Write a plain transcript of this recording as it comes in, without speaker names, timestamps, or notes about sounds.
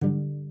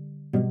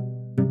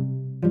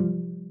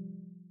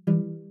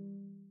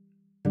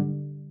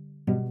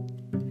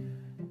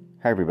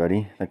Hi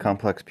everybody, the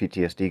complex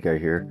PTSD guy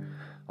here.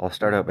 I'll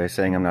start out by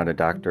saying I'm not a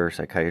doctor or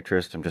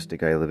psychiatrist, I'm just a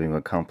guy living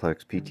with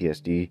complex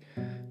PTSD,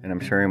 and I'm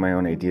sharing my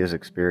own ideas,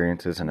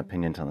 experiences, and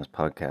opinions on this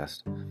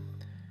podcast.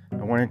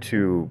 I wanted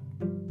to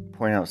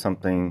point out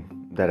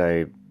something that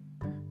I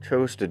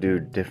chose to do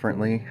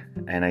differently,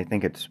 and I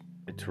think it's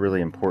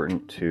really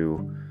important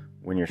to,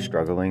 when you're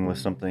struggling with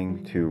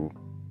something, to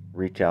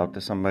reach out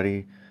to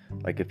somebody.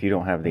 Like if you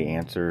don't have the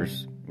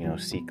answers,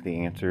 seek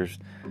the answers.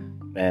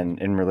 And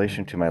in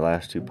relation to my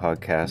last two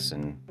podcasts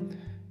and,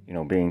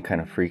 being kind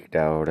of freaked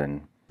out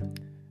and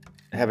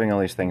having all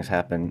these things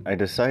happen, I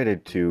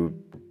decided to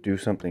do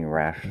something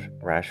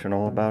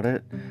rational about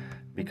it,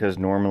 because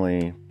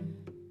normally,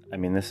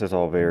 this is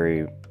all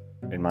very,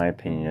 in my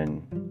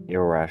opinion,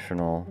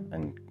 irrational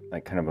and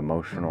like kind of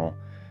emotional.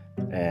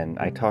 And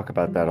I talk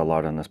about that a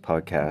lot on this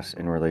podcast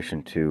in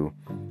relation to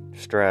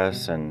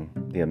stress and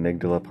the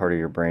amygdala part of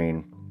your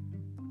brain,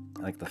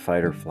 like the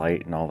fight or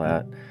flight and all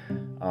that.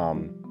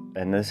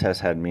 And this has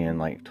had me in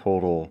like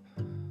total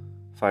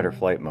fight or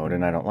flight mode,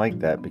 and I don't like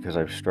that because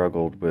I've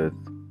struggled with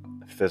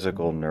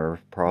physical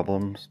nerve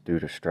problems due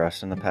to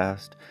stress in the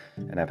past,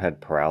 and I've had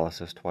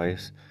paralysis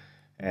twice.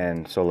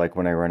 And so like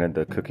when I rented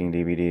the cooking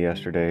DVD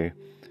yesterday,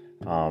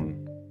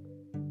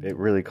 it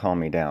really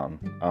calmed me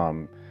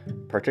down,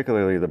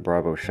 particularly the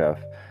Bravo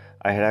Chef.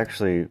 I had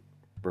actually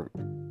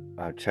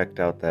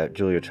checked out that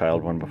Julia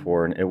Child one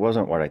before, and it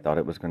wasn't what I thought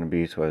it was going to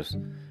be, so I was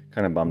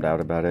kind of bummed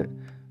out about it.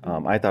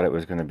 I thought it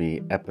was going to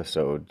be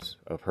episodes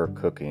of her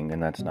cooking,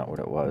 and that's not what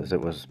it was. It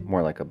was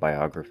more like a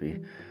biography,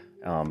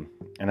 and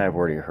I've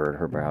already heard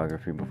her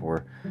biography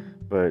before.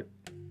 But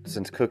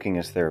since cooking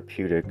is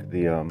therapeutic,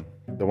 the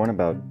one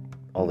about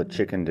all the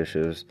chicken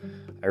dishes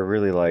I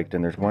really liked,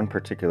 and there's one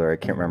particular, I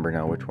can't remember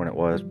now which one it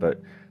was, but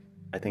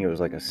I think it was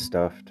like a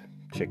stuffed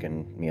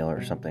chicken meal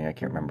or something. I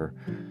can't remember,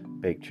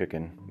 baked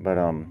chicken, but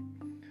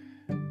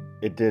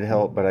it did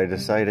help. But I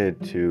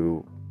decided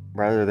to,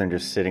 rather than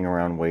just sitting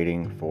around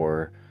waiting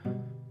for,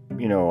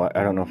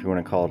 I don't know if you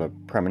want to call it a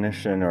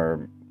premonition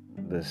or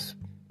this,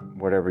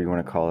 whatever you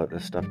want to call it,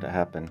 this stuff to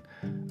happen,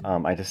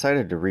 I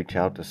decided to reach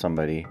out to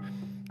somebody.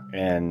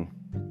 And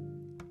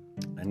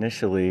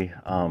initially,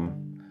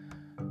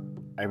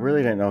 I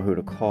really didn't know who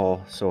to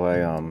call, so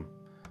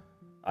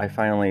I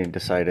finally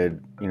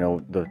decided,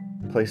 the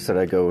place that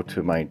I go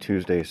to my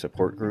Tuesday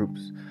support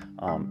groups,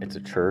 it's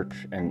a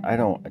church, and I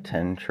don't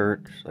attend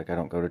church, like I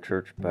don't go to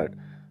church, but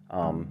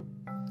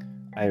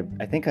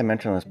I think I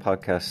mentioned on this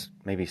podcast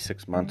maybe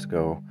 6 months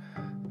ago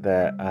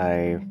that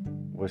I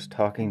was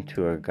talking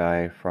to a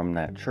guy from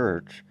that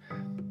church,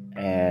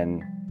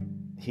 and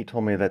he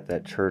told me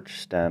that church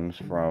stems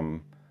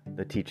from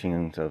the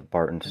teachings of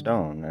Barton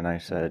Stone. And I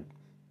said,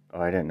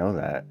 oh, I didn't know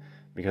that,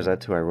 because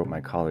that's who I wrote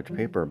my college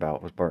paper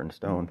about, was Barton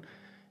Stone.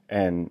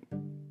 And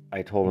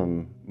I told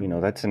him,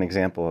 that's an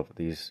example of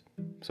these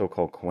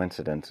so-called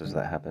coincidences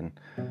that happen.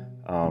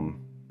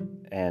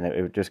 And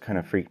it just kind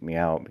of freaked me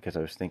out, because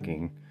I was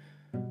thinking,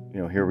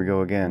 here we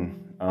go again.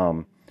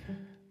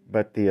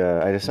 But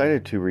I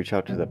decided to reach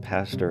out to the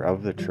pastor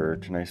of the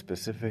church, and I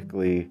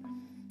specifically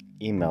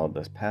emailed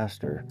this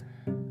pastor,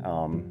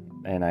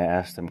 and I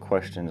asked him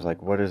questions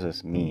like, what does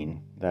this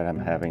mean that I'm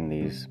having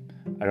these,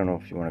 I don't know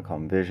if you want to call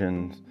them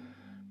visions,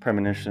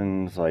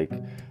 premonitions? Like,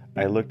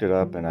 I looked it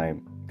up,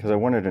 and because I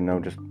wanted to know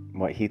just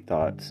what he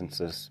thought, since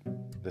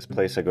this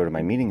place I go to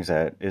my meetings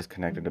at is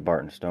connected to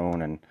Barton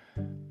Stone, and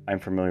I'm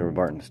familiar with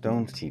Barton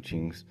Stone's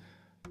teachings.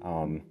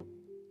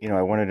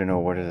 I wanted to know,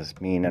 what does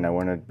this mean? And I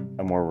wanted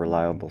a more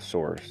reliable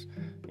source,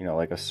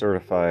 like a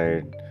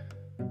certified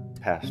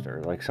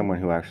pastor, like someone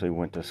who actually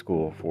went to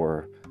school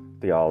for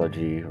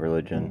theology,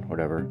 religion,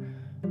 whatever.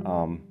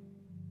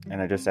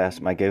 And I just asked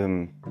him, I gave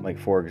him like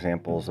 4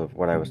 examples of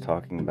what I was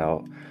talking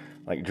about,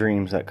 like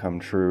dreams that come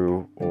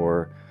true,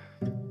 or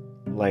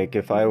like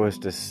if I was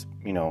to,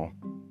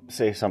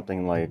 say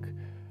something like,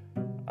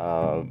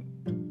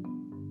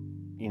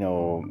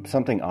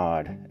 something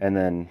odd, and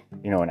then,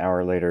 an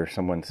hour later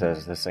someone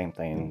says the same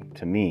thing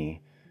to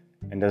me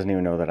and doesn't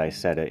even know that I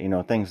said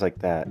it, things like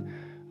that.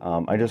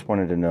 I just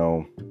wanted to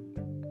know,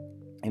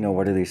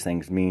 what do these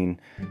things mean?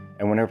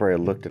 And whenever I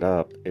looked it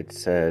up, it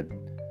said,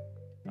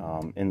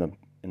 in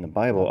the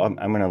Bible, I'm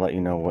going to let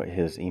you know what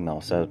his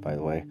email says, by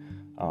the way.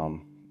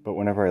 But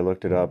whenever I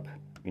looked it up,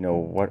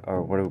 what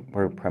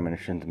do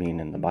premonitions mean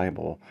in the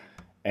Bible?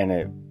 And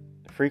it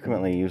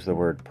frequently used the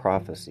word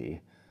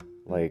prophecy.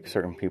 Like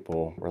certain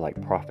people were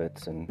like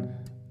prophets, and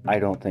I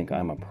don't think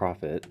I'm a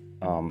prophet.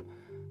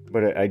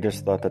 But I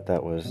just thought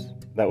that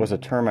was a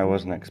term I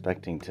wasn't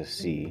expecting to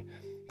see.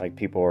 Like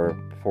people are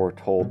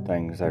foretold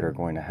things that are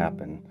going to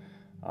happen.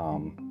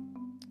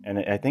 And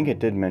I think it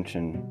did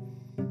mention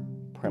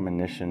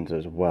premonitions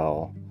as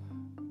well,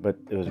 but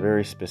it was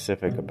very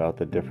specific about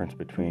the difference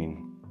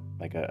between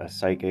like a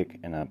psychic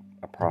and a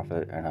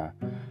prophet and a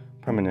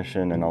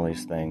premonition and all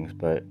these things.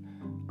 But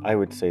I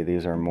would say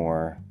these are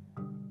more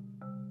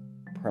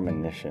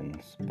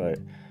premonitions. But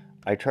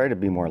I try to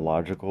be more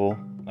logical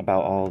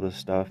about all this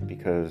stuff,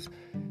 because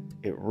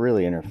it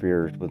really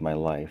interferes with my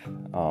life.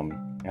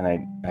 And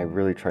I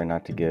really try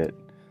not to get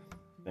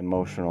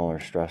emotional or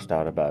stressed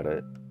out about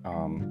it.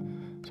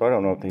 So I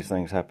don't know if these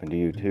things happen to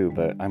you too,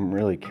 but I'm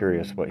really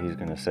curious what he's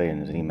going to say in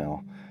his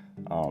email,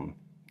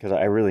 because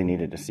I really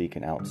needed to seek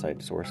an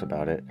outside source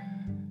about it.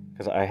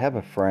 Because I have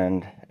a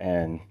friend,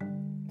 and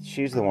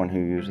she's the one who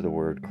used the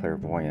word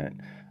clairvoyant.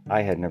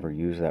 I had never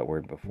used that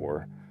word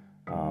before.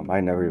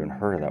 I never even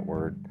heard of that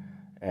word,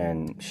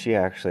 and she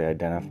actually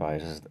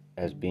identifies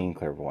as being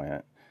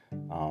clairvoyant.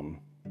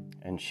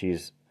 And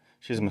she's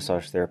a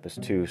massage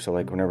therapist too. So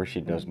like whenever she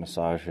does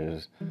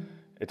massages,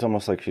 it's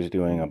almost like she's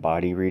doing a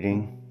body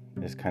reading,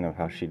 is kind of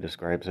how she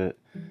describes it.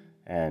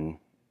 And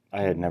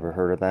I had never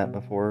heard of that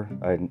before.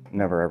 I'd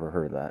never ever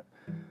heard of that.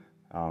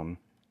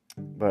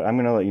 But I'm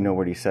going to let you know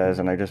what he says,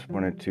 and I just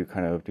wanted to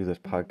kind of do this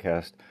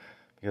podcast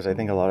because I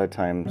think a lot of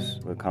times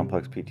with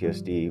complex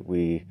PTSD,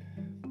 we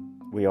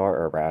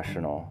are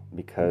irrational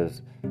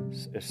because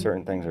if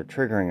certain things are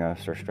triggering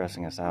us or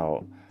stressing us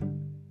out,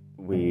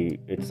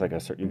 it's like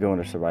you go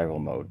into survival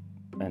mode.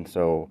 And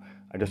so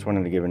I just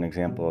wanted to give an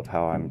example of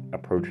how I'm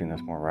approaching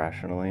this more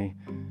rationally.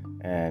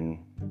 And,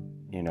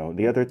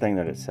 the other thing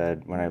that it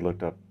said when I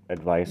looked up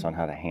advice on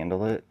how to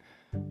handle it,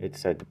 it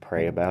said to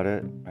pray about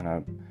it.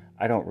 And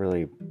I don't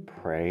really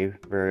pray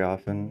very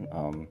often.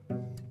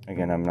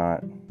 Again,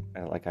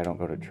 I don't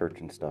go to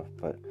church and stuff,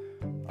 but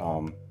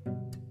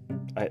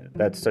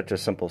that's such a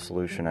simple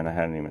solution and I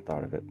hadn't even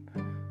thought of it.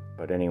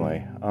 But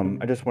anyway,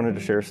 I just wanted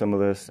to share some of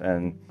this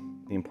and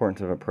the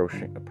importance of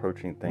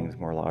approaching things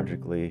more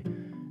logically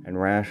and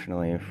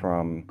rationally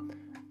from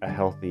a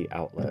healthy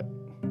outlet.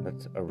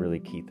 That's a really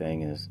key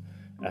thing, is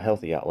a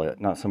healthy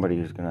outlet, not somebody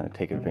who's going to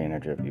take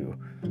advantage of you.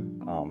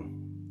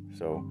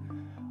 So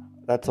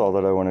that's all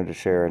that I wanted to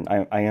share, and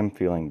I am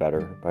feeling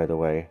better, by the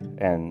way.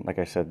 And like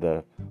I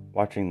said,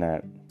 watching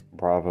that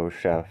Bravo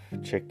chef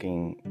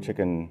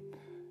chicken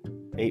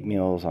 8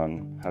 meals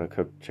on how to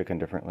cook chicken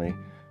differently,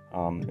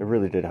 it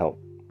really did help.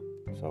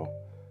 So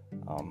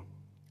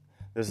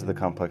this is the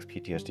Complex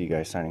PTSD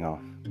guy signing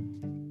off.